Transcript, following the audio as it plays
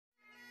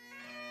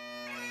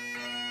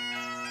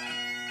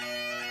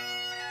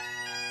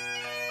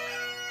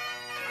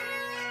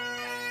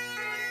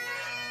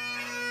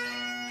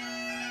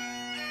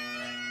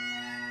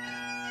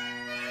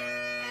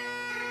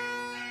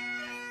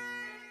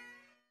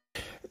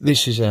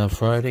This is our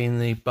Friday in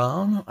the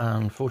barn.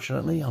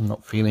 Unfortunately, I'm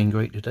not feeling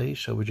great today,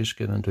 so we're just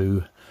going to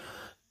do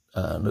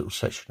a little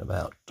section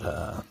about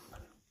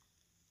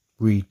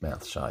reed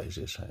mouth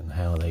sizes and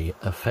how they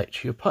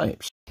affect your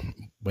pipes.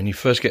 When you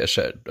first get a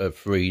set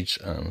of reeds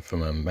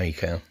from a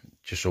maker,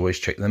 just always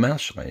check the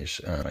mouth size.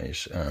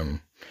 There's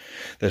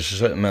a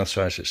certain mouth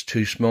size that's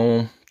too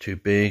small, too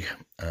big,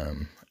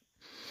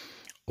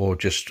 or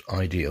just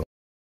ideal.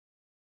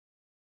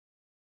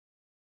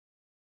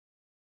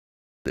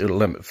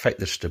 It'll affect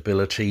the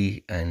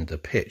stability and the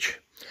pitch.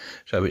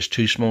 So if it's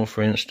too small,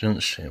 for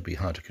instance, it'll be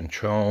hard to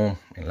control.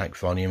 In lack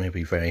volume, it'll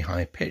be very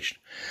high pitched.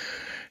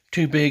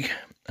 Too big,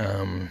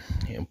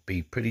 it'll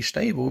be pretty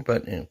stable,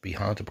 but it'll be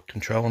hard to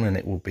control, and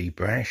it will be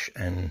brash,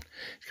 and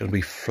it's going to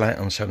be flat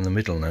on some of the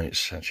middle notes,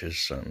 such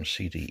as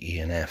C, D, E,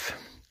 and F.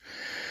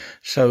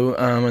 So,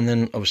 and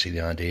then obviously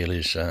the ideal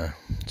is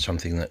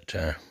something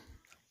that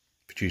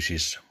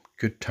produces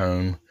good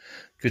tone,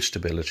 good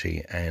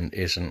stability, and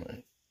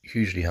isn't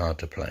hugely hard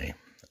to play.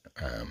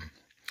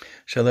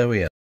 So there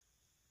we are.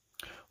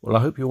 Well,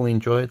 I hope you all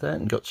enjoyed that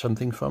and got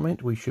something from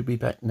it. We should be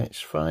back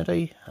next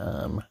Friday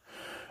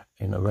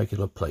in a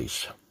regular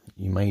place.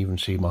 You may even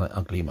see my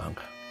ugly mug.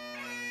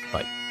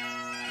 Bye.